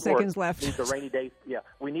in. 10 seconds left. We need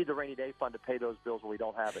the rainy day fund to pay those bills when we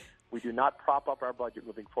don't have it. We do not prop up our budget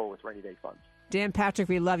moving forward with rainy day funds. Dan Patrick,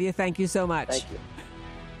 we love you. Thank you so much. Thank you.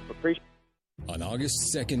 Appreciate it. On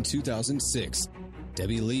August 2nd, 2006,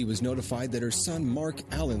 Debbie Lee was notified that her son, Mark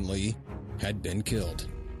Allen Lee, had been killed,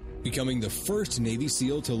 becoming the first Navy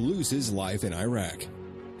SEAL to lose his life in Iraq.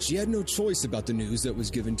 She had no choice about the news that was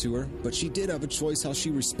given to her, but she did have a choice how she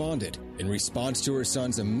responded. In response to her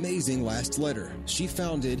son's amazing last letter, she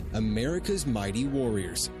founded America's Mighty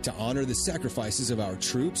Warriors to honor the sacrifices of our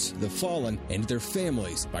troops, the fallen, and their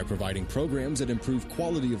families by providing programs that improve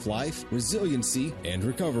quality of life, resiliency, and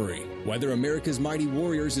recovery. Whether America's Mighty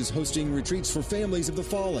Warriors is hosting retreats for families of the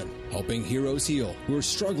fallen, helping heroes heal who are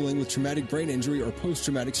struggling with traumatic brain injury or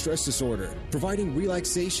post-traumatic stress disorder, providing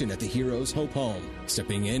relaxation at the Heroes Hope Home,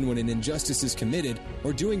 stepping in when an injustice is committed,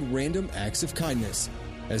 or doing random acts of kindness.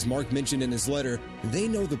 As Mark mentioned in his letter, they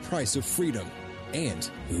know the price of freedom and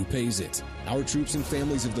who pays it. Our troops and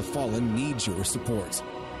families of the fallen need your support.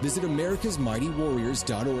 Visit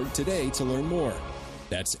americasmightywarriors.org today to learn more.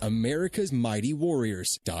 That's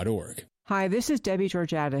americasmightywarriors.org. Hi, this is Debbie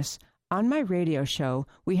Georgatos. On my radio show,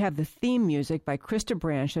 we have the theme music by Krista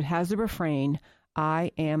Branch that has the refrain,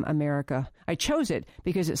 I am America. I chose it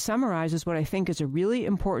because it summarizes what I think is a really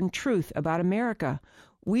important truth about America.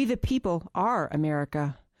 We the people are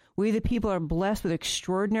America. We the people are blessed with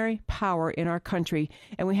extraordinary power in our country,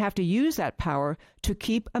 and we have to use that power to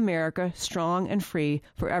keep America strong and free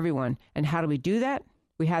for everyone. And how do we do that?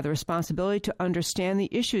 We have the responsibility to understand the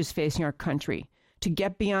issues facing our country, to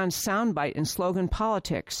get beyond soundbite and slogan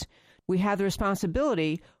politics. We have the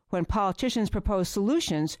responsibility, when politicians propose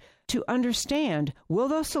solutions, to understand, will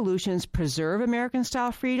those solutions preserve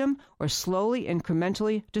American-style freedom or slowly,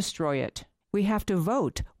 incrementally destroy it? We have to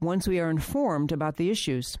vote once we are informed about the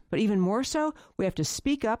issues. But even more so, we have to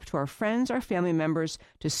speak up to our friends, our family members,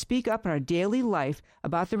 to speak up in our daily life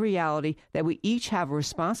about the reality that we each have a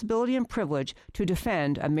responsibility and privilege to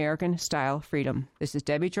defend American-style freedom. This is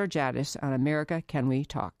Debbie Georgatos on America Can We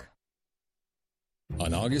Talk.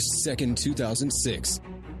 On August 2nd, 2006,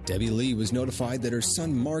 Debbie Lee was notified that her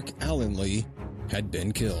son, Mark Allen Lee, had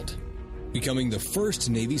been killed, becoming the first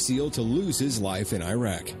Navy SEAL to lose his life in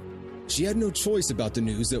Iraq. She had no choice about the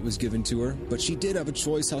news that was given to her, but she did have a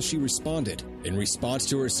choice how she responded. In response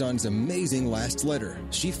to her son's amazing last letter,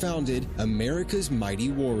 she founded America's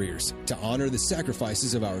Mighty Warriors to honor the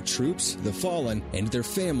sacrifices of our troops, the fallen, and their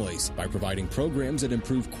families by providing programs that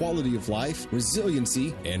improve quality of life,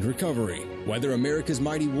 resiliency, and recovery. Whether America's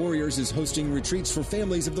Mighty Warriors is hosting retreats for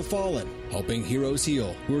families of the fallen, helping heroes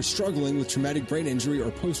heal who are struggling with traumatic brain injury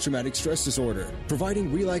or post-traumatic stress disorder,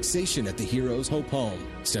 providing relaxation at the Heroes Hope Home,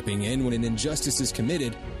 stepping in when an injustice is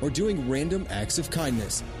committed, or doing random acts of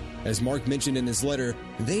kindness. As Mark mentioned in his letter,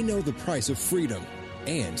 they know the price of freedom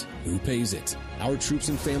and who pays it. Our troops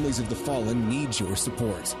and families of the fallen need your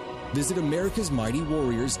support. Visit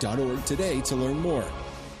americasmightywarriors.org today to learn more.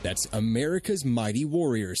 That's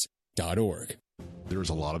americasmightywarriors.org. There's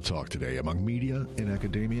a lot of talk today among media, in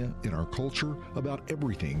academia, in our culture about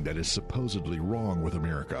everything that is supposedly wrong with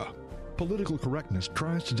America. Political correctness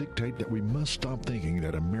tries to dictate that we must stop thinking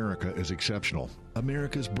that America is exceptional.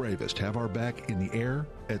 America's bravest have our back in the air,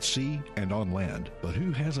 at sea, and on land. But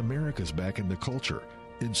who has America's back in the culture?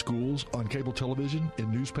 In schools, on cable television,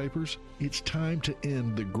 in newspapers? It's time to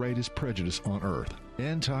end the greatest prejudice on earth,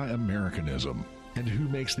 anti-Americanism. And who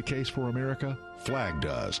makes the case for America? FLAG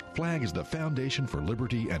does. FLAG is the Foundation for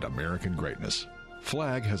Liberty and American Greatness.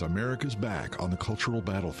 FLAG has America's back on the cultural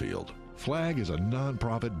battlefield. FLAG is a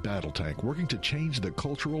non-profit battle tank working to change the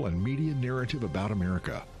cultural and media narrative about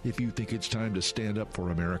America. If you think it's time to stand up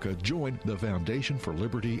for America, join the Foundation for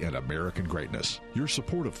Liberty and American Greatness. Your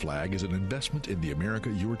support of FLAG is an investment in the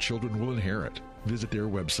America your children will inherit. Visit their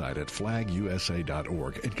website at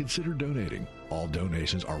flagusa.org and consider donating. All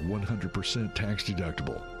donations are 100% tax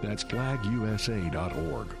deductible. That's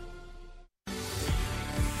flagusa.org.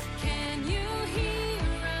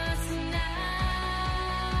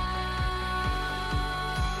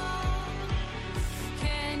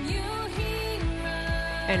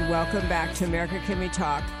 And welcome back to America Can We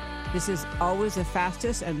Talk. This is always the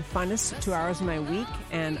fastest and funnest 2 hours of my week,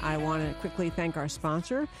 and I want to quickly thank our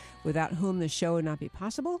sponsor, without whom the show would not be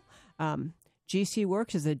possible. GC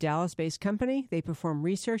Works is a Dallas-based company. They perform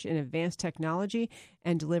research in advanced technology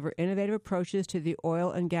and deliver innovative approaches to the oil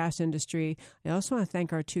and gas industry. I also want to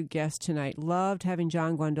thank our two guests tonight. Loved having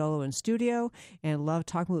John Guandolo in studio, and loved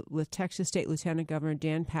talking with Texas State Lieutenant Governor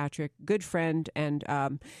Dan Patrick, good friend, and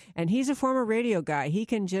he's a former radio guy. He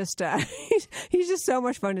can just he's just so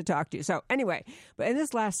much fun to talk to. So anyway, but in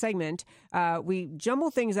this last segment, we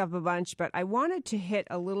jumble things up a bunch, but I wanted to hit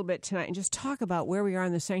a little bit tonight and just talk about where we are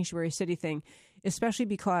in the sanctuary city thing. Especially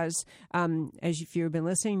because, as if you've been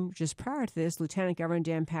listening just prior to this, Lieutenant Governor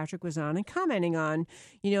Dan Patrick was on and commenting on,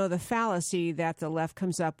 the fallacy that the left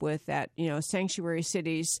comes up with that, sanctuary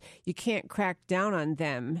cities, you can't crack down on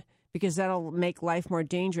them because that'll make life more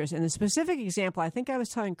dangerous. And the specific example, I think I was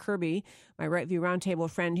telling Kirby, my Right View Roundtable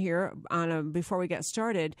friend here, before we got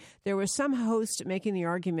started, there was some host making the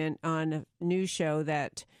argument on a news show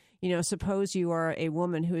that, suppose you are a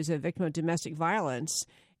woman who is a victim of domestic violence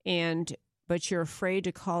but you're afraid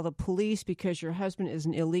to call the police because your husband is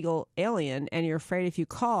an illegal alien, and you're afraid if you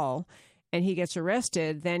call and he gets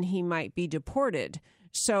arrested, then he might be deported.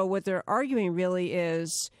 So what they're arguing really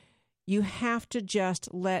is you have to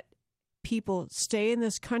just let people stay in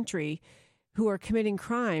this country who are committing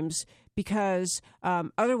crimes because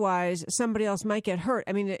otherwise somebody else might get hurt.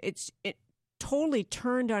 I mean, it totally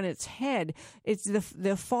turned on its head. It's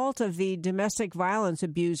the fault of the domestic violence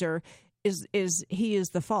abuser he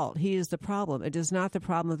is the fault. He is the problem. It is not the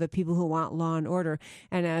problem of the people who want law and order.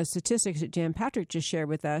 And as statistics that Jan Patrick just shared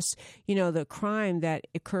with us, the crime that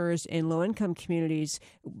occurs in low-income communities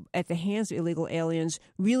at the hands of illegal aliens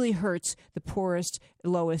really hurts the poorest,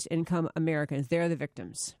 lowest-income Americans. They're the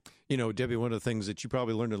victims. Debbie, one of the things that you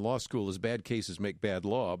probably learned in law school is bad cases make bad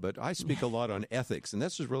law, but I speak a lot on ethics, and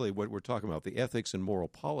this is really what we're talking about, the ethics and moral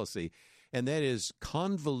policy, and that is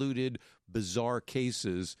convoluted, bizarre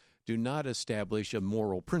cases do not establish a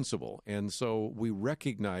moral principle. And so we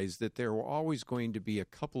recognize that there were always going to be a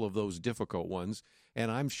couple of those difficult ones.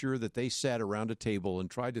 And I'm sure that they sat around a table and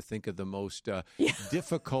tried to think of the most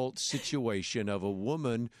difficult situation of a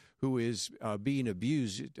woman who is being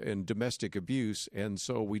abused in domestic abuse. And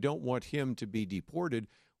so we don't want him to be deported.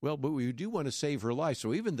 Well, but we do want to save her life.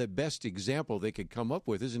 So even the best example they could come up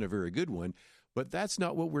with isn't a very good one. But that's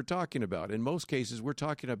not what we're talking about. In most cases, we're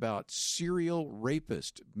talking about serial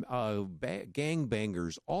rapists,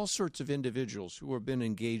 gangbangers, all sorts of individuals who have been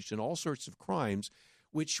engaged in all sorts of crimes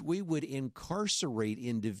which we would incarcerate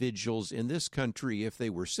individuals in this country if they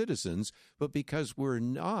were citizens, but because we're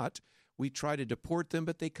not, we try to deport them,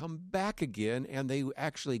 but they come back again, and they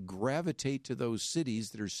actually gravitate to those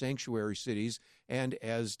cities that are sanctuary cities. And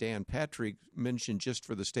as Dan Patrick mentioned, just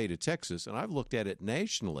for the state of Texas, and I've looked at it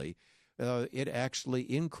nationally, it actually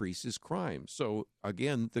increases crime. So,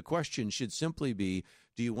 again, the question should simply be,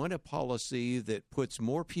 do you want a policy that puts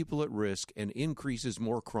more people at risk and increases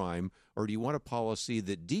more crime, or do you want a policy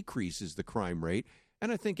that decreases the crime rate?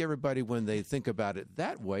 And I think everybody, when they think about it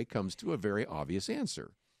that way, comes to a very obvious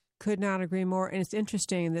answer. Could not agree more. And it's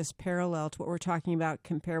interesting, this parallel to what we're talking about,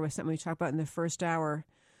 compare with something we talked about in the first hour.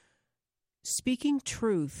 Speaking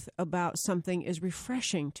truth about something is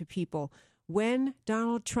refreshing to people. When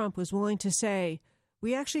Donald Trump was willing to say,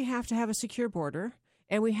 we actually have to have a secure border,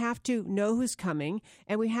 and we have to know who's coming,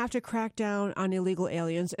 and we have to crack down on illegal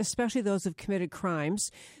aliens, especially those who've committed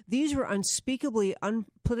crimes. These were unspeakably,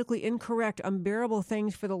 politically incorrect, unbearable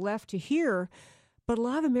things for the left to hear. But a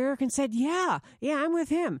lot of Americans said, yeah, I'm with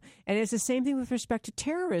him. And it's the same thing with respect to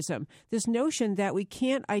terrorism. This notion that we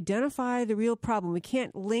can't identify the real problem. We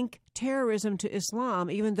can't link terrorism to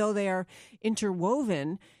Islam, even though they are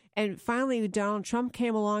interwoven. And finally, Donald Trump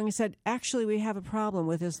came along and said, actually, we have a problem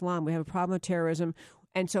with Islam. We have a problem with terrorism.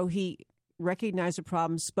 And so he recognized the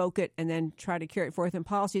problem, spoke it, and then tried to carry it forth in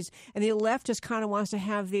policies. And the left just kind of wants to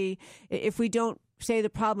have if we don't say the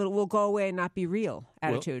problem, it will go away and not be real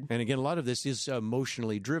attitude. Well, and again, a lot of this is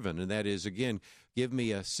emotionally driven, and that is, again, give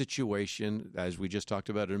me a situation, as we just talked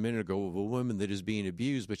about a minute ago, of a woman that is being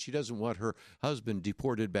abused, but she doesn't want her husband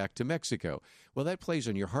deported back to Mexico. Well, that plays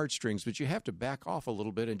on your heartstrings, but you have to back off a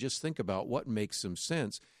little bit and just think about what makes some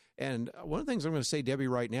sense. And one of the things I'm going to say, Debbie,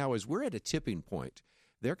 right now is we're at a tipping point.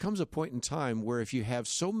 There comes a point in time where if you have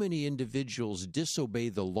so many individuals disobey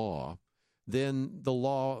the law, then the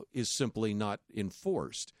law is simply not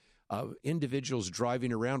enforced. Individuals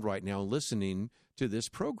driving around right now listening to this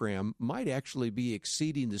program might actually be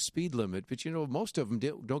exceeding the speed limit, but most of them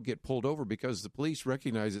don't get pulled over because the police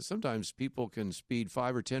recognize that sometimes people can speed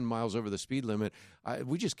 5 or 10 miles over the speed limit.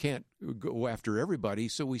 We just can't go after everybody,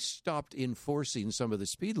 so we stopped enforcing some of the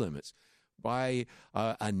speed limits. By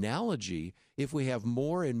analogy, if we have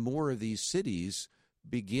more and more of these cities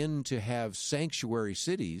begin to have sanctuary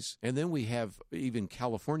cities, and then we have even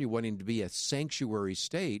California wanting to be a sanctuary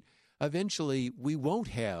state, eventually we won't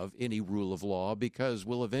have any rule of law because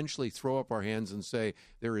we'll eventually throw up our hands and say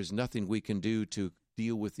there is nothing we can do to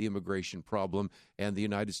deal with the immigration problem, and the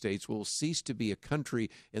United States will cease to be a country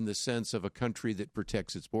in the sense of a country that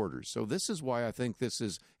protects its borders. So this is why I think this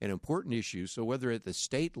is an important issue. So whether at the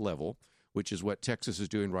state level, which is what Texas is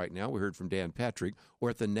doing right now, we heard from Dan Patrick, or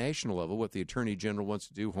at the national level, what the Attorney General wants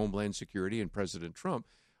to do, Homeland Security, and President Trump,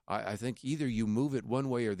 I think either you move it one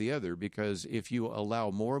way or the other, because if you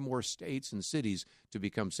allow more and more states and cities to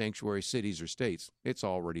become sanctuary cities or states, it's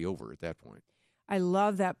already over at that point. I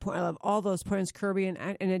love that point. I love all those points, Kirby.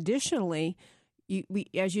 And additionally,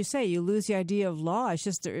 as you say, you lose the idea of law. It's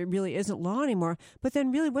just it really isn't law anymore. But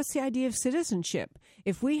then really, what's the idea of citizenship?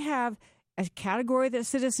 If we have a category that's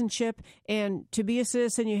citizenship, and to be a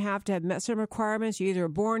citizen, you have to have met some requirements. You either are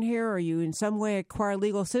born here or you in some way acquire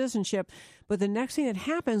legal citizenship. But the next thing that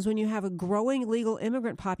happens when you have a growing legal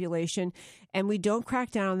immigrant population and we don't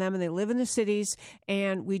crack down on them and they live in the cities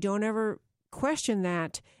and we don't ever question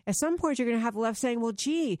that, at some point you're going to have the left saying, well,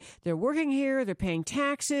 gee, they're working here, they're paying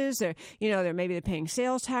taxes, they're paying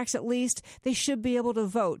sales tax at least, they should be able to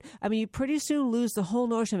vote. I mean, you pretty soon lose the whole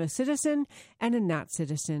notion of a citizen and a not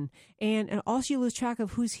citizen. And also you lose track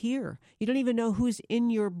of who's here. You don't even know who's in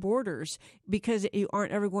your borders because you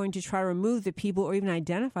aren't ever going to try to remove the people or even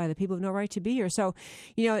identify the people who have no right to be here. So,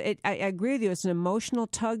 I agree with you. It's an emotional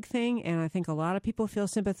tug thing, and I think a lot of people feel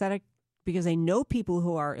sympathetic because they know people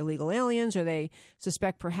who are illegal aliens, or they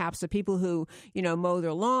suspect perhaps the people who, mow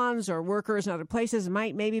their lawns or workers in other places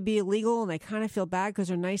might maybe be illegal, and they kind of feel bad because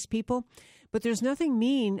they're nice people. But there's nothing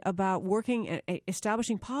mean about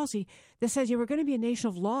establishing policy that says we're going to be a nation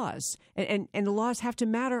of laws, and the laws have to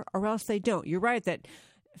matter or else they don't. You're right that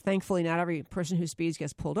thankfully not every person who speeds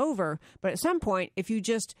gets pulled over, but at some point, if you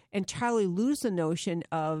just entirely lose the notion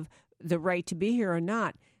of the right to be here or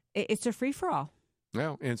not, it's a free-for-all.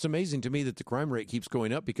 Well, and it's amazing to me that the crime rate keeps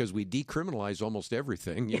going up because we decriminalize almost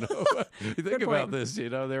everything, Think about this,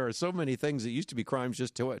 there are so many things that used to be crimes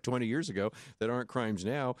just 20 years ago that aren't crimes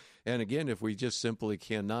now. And again, if we just simply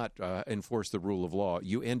cannot enforce the rule of law,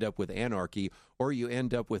 you end up with anarchy, or you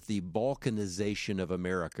end up with the balkanization of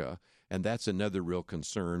America. And that's another real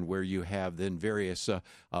concern, where you have then various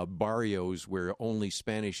barrios where only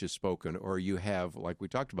Spanish is spoken, or you have, like we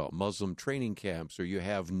talked about, Muslim training camps, or you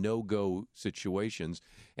have no-go situations.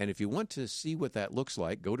 And if you want to see what that looks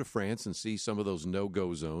like, go to France and see some of those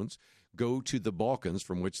no-go zones. Go to the Balkans,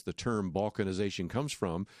 from which the term balkanization comes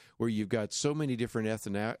from, where you've got so many different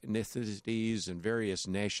ethnicities and various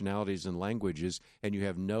nationalities and languages, and you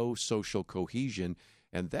have no social cohesion.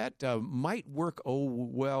 And that might work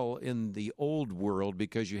well in the old world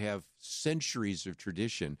because you have centuries of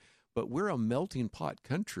tradition. But we're a melting pot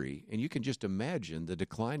country, and you can just imagine the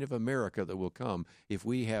decline of America that will come if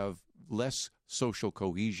we have less social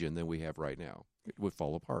cohesion than we have right now. It would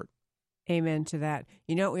fall apart. Amen to that.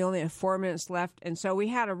 We only have 4 minutes left, and so we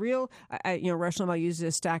had a real, Rush Limbaugh uses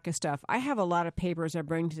a stack of stuff. I have a lot of papers I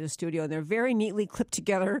bring to the studio, and they're very neatly clipped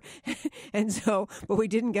together, but we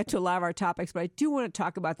didn't get to a lot of our topics, but I do want to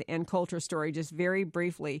talk about the Ann Coulter story just very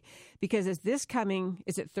briefly, because is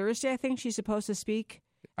it Thursday, I think she's supposed to speak?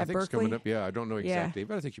 I think Berkeley? It's coming up. Yeah, I don't know exactly,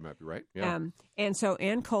 but I think you might be right. Yeah. And so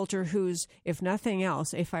Ann Coulter, who's, if nothing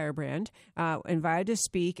else, a firebrand, invited to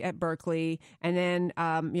speak at Berkeley, and then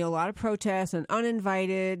a lot of protests and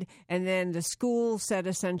uninvited, and then the school said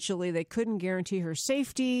essentially they couldn't guarantee her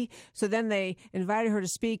safety, so then they invited her to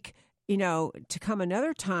speak to come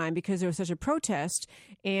another time because there was such a protest.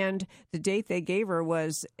 And the date they gave her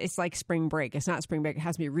it's like spring break. It's not spring break. It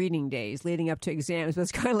has to be reading days leading up to exams. But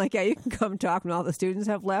it's kind of like, yeah, you can come talk when all the students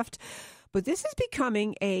have left. But this is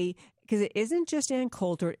becoming because it isn't just Ann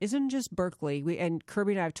Coulter, it isn't just Berkeley. And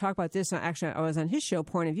Kirby and I have talked about this. Actually, I was on his show,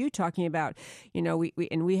 Point of View, talking about,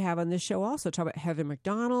 we have on this show also talk about Heather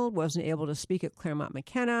McDonald wasn't able to speak at Claremont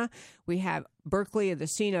McKenna. We have Berkeley at the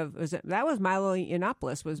scene of, that was Milo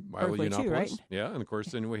Yiannopoulos, was Berkeley too, right? Yeah, and of course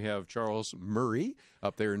then we have Charles Murray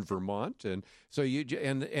up there in Vermont, and so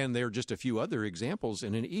and there are just a few other examples,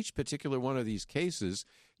 and in each particular one of these cases,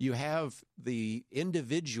 you have the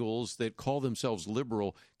individuals that call themselves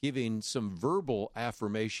liberal giving some verbal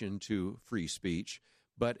affirmation to free speech,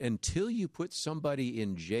 but until you put somebody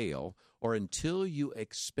in jail or until you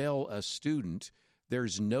expel a student,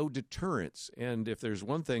 there's no deterrence. And if there's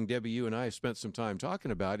one thing, Debbie, you and I have spent some time talking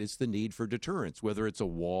about, it's the need for deterrence, whether it's a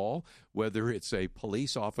wall, whether it's a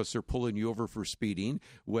police officer pulling you over for speeding,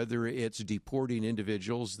 whether it's deporting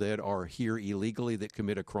individuals that are here illegally that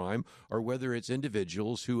commit a crime, or whether it's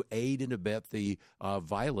individuals who aid and abet the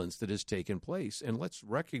violence that has taken place. And let's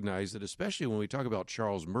recognize that, especially when we talk about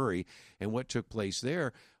Charles Murray and what took place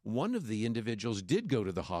there, one of the individuals did go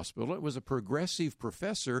to the hospital. It was a progressive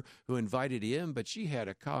professor who invited him, but she had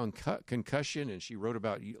a concussion, and she wrote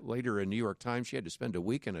about later in New York Times she had to spend a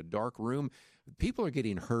week in a dark room. People are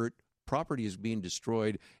getting hurt. Property is being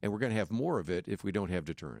destroyed, and we're going to have more of it if we don't have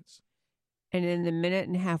deterrence. And in the minute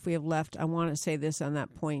and a half we have left, I want to say this on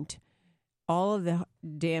that point. All of the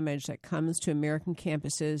damage that comes to American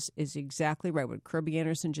campuses is exactly right. What Kirby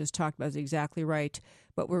Anderson just talked about is exactly right.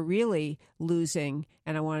 But we're really losing,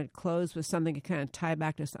 and I want to close with something to kind of tie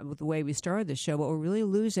back to with the way we started the show. What we're really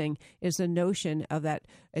losing is the notion of that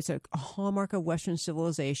it's a hallmark of Western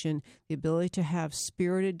civilization, the ability to have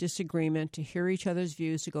spirited disagreement, to hear each other's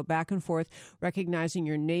views, to go back and forth, recognizing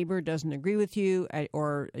your neighbor doesn't agree with you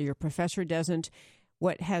or your professor doesn't.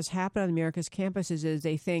 What has happened on America's campuses is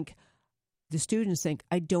the students think,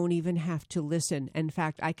 I don't even have to listen. In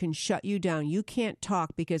fact, I can shut you down. You can't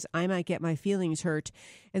talk because I might get my feelings hurt.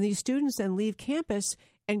 And these students then leave campus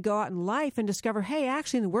and go out in life and discover, hey,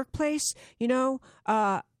 actually in the workplace,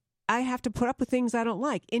 I have to put up with things I don't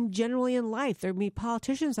like. Generally in life, there may be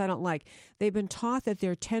politicians I don't like. They've been taught that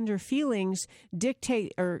their tender feelings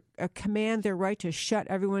dictate or command their right to shut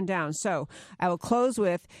everyone down. So I will close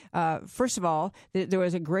with, first of all, there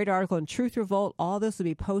was a great article in Truth Revolt. All this will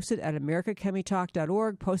be posted at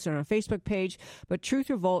americacanwetalk.org, posted on our Facebook page. But Truth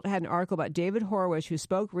Revolt had an article about David Horowitz, who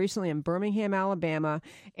spoke recently in Birmingham, Alabama,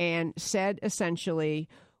 and said essentially,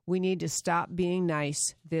 we need to stop being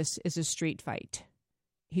nice. This is a street fight.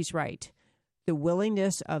 He's right. The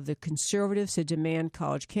willingness of the conservatives to demand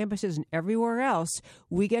college campuses and everywhere else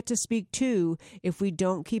we get to speak to, if we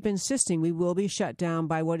don't keep insisting, we will be shut down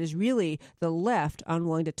by what is really the left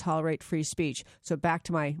unwilling to tolerate free speech. So back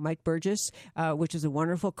to my Mike Burgess, which is a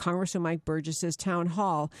wonderful Congressman Mike Burgess's town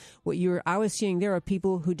hall. I was seeing there are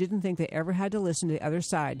people who didn't think they ever had to listen to the other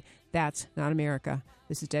side. That's not America.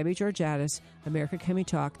 This is Debbie Georgatos, America Can We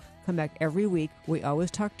Talk. Come back every week. We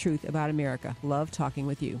always talk truth about America. Love talking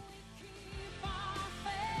with you.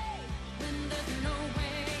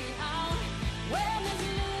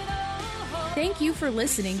 Thank you for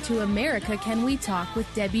listening to America Can We Talk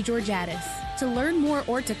with Debbie Georgatos. To learn more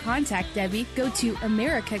or to contact Debbie, go to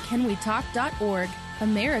americacanwetalk.org.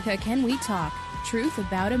 America Can We Talk? Truth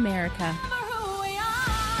about America.